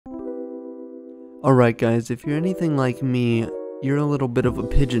Alright guys, if you're anything like me, you're a little bit of a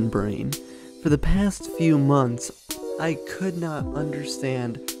pigeon brain. For the past few months, I could not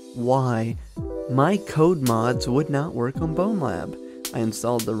understand why my code mods would not work on BoneLab. I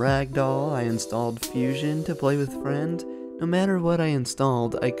installed the Ragdoll, I installed Fusion to play with friends. No matter what I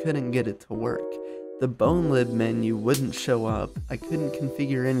installed, I couldn't get it to work. The BoneLab menu wouldn't show up, I couldn't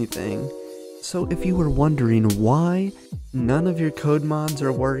configure anything. So if you were wondering why none of your code mods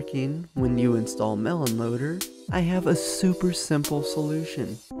are working when you install Melon Loader, I have a super simple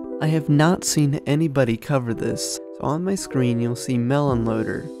solution. I have not seen anybody cover this. So on my screen you'll see Melon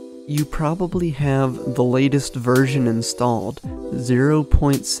Loader. You probably have the latest version installed,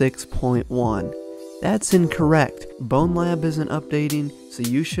 0.6.1. That's incorrect. BoneLab isn't updating, so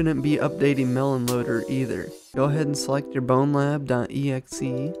you shouldn't be updating Melon Loader either. Go ahead and select your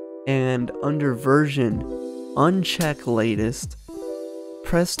bonelab.exe. And under version, uncheck latest,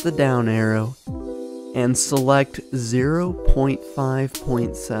 press the down arrow, and select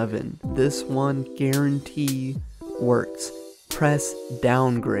 0.5.7. This one guarantee works. Press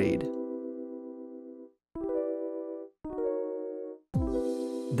downgrade.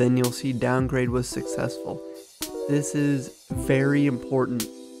 Then you'll see downgrade was successful. This is very important.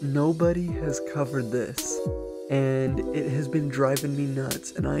 Nobody has covered this. And it has been driving me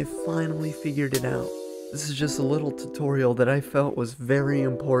nuts, and I finally figured it out. This is just a little tutorial that I felt was very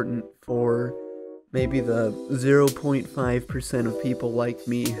important for maybe the 0.5% of people like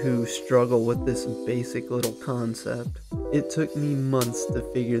me who struggle with this basic little concept. It took me months to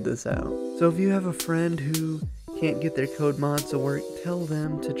figure this out. So if you have a friend who can't get their code mods to work, tell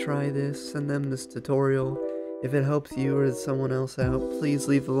them to try this, send them this tutorial. If it helps you or someone else out, please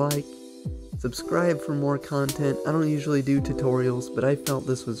leave a like. Subscribe for more content. I don't usually do tutorials, but I felt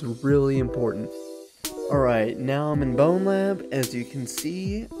this was really important. Alright, now I'm in BoneLab. As you can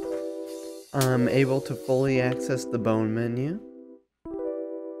see, I'm able to fully access the Bone menu.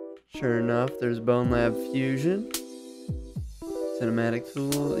 Sure enough, there's BoneLab Fusion, Cinematic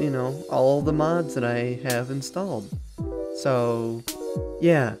Tool, you know, all the mods that I have installed. So,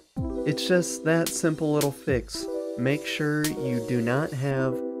 yeah, it's just that simple little fix. Make sure you do not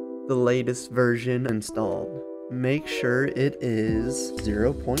have the latest version installed. Make sure it is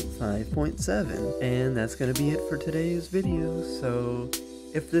 0.5.7. And that's gonna be it for today's video. So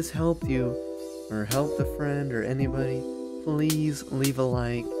if this helped you or helped a friend or anybody, please leave a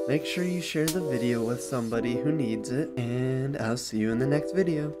like. Make sure you share the video with somebody who needs it, and I'll see you in the next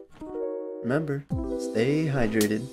video. Remember, stay hydrated.